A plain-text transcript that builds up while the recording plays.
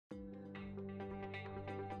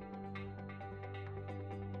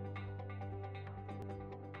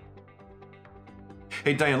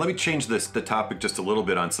Hey, Diane, let me change the topic just a little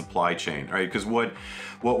bit on supply chain, right? Because what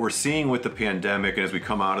we're seeing with the pandemic, and as we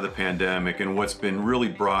come out of the pandemic, and what's been really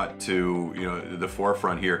brought to the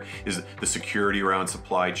forefront here is the security around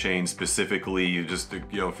supply chain. Specifically, just a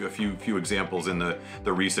few examples in the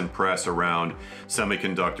recent press around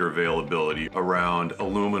semiconductor availability, around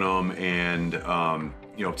aluminum and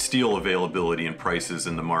steel availability and prices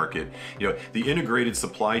in the market. The integrated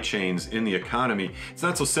supply chains in the economy, it's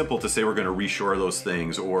not so simple to say we're going to reshore those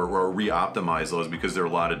things or re-optimize those, because there are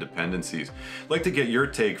a lot of dependencies. I'd like to get your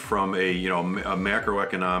take from a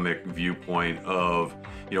macroeconomic viewpoint of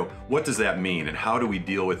what does that mean and how do we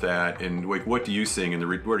deal with that, and what are you seeing in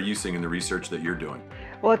the research that you're doing?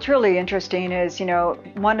 Well, it's really interesting is,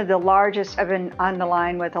 one of the largest, I've been on the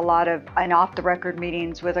line with a lot of and off the record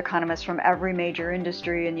meetings with economists from every major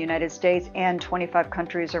industry in the United States and 25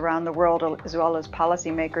 countries around the world, as well as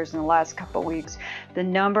policymakers in the last couple of weeks. The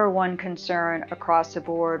number one concern across the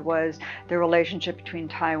board was the relationship between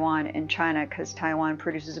Taiwan and China, because Taiwan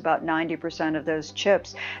produces about 90% of those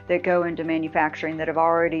chips that go into manufacturing that have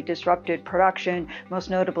already disrupted production,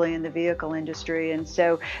 most notably in the vehicle industry. And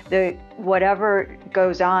so whatever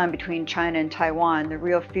goes on between China and Taiwan, the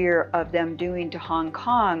real fear of them doing to Hong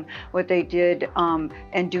Kong what they did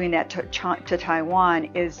and doing that to Taiwan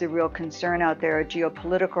is the real concern out there, a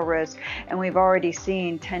geopolitical risk. And we've already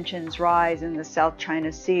seen tensions rise in the South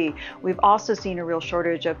China Sea. We've also seen a real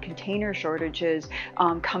shortage of container shortages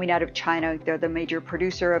coming out of China. They're the major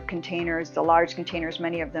producer of containers. The large containers,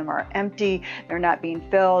 many of them are empty. They're not being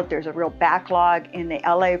filled. There's a real backlog in the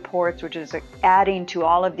LA ports, which is adding to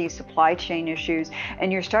all of these supply chain issues.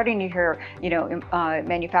 And you're starting to hear,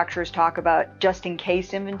 manufacturers talk about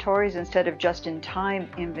just-in-case inventories instead of just-in-time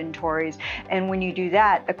inventories. And when you do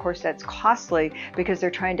that, of course, that's costly because they're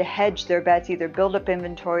trying to hedge their bets, either build up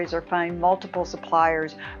inventories or find multiple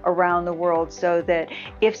suppliers around the world, so that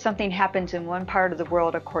if something happens in one part of the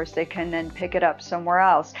world, of course, they can then pick it up somewhere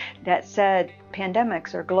else. That said,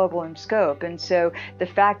 pandemics are global in scope, and so the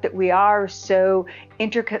fact that we are so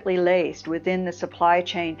intricately laced within the supply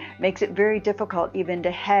chain makes it very difficult even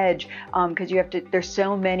to hedge, because there's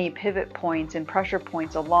so many pivot points and pressure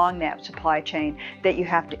points along that supply chain that you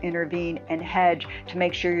have to intervene and hedge to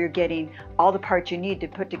make sure you're getting all the parts you need to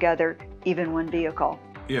put together even one vehicle.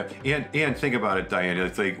 Yeah, and think about it, Diane.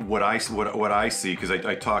 It's like what I see, because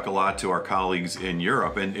I talk a lot to our colleagues in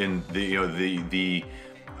Europe, and the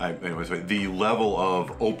level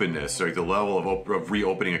of openness, or the level of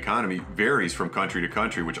reopening economy varies from country to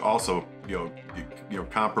country, which also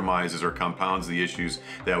compromises or compounds the issues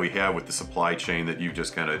that we have with the supply chain that you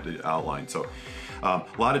just kind of outlined. So a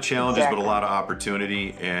lot of challenges, exactly, but a lot of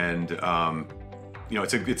opportunity, and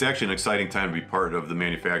it's actually an exciting time to be part of the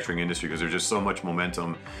manufacturing industry, because there's just so much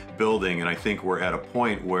momentum building, and I think we're at a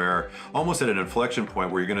point where, almost at an inflection point,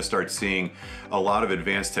 where you're going to start seeing a lot of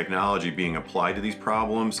advanced technology being applied to these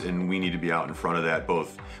problems, and we need to be out in front of that,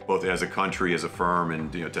 both as a country, as a firm,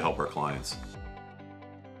 and to help our clients.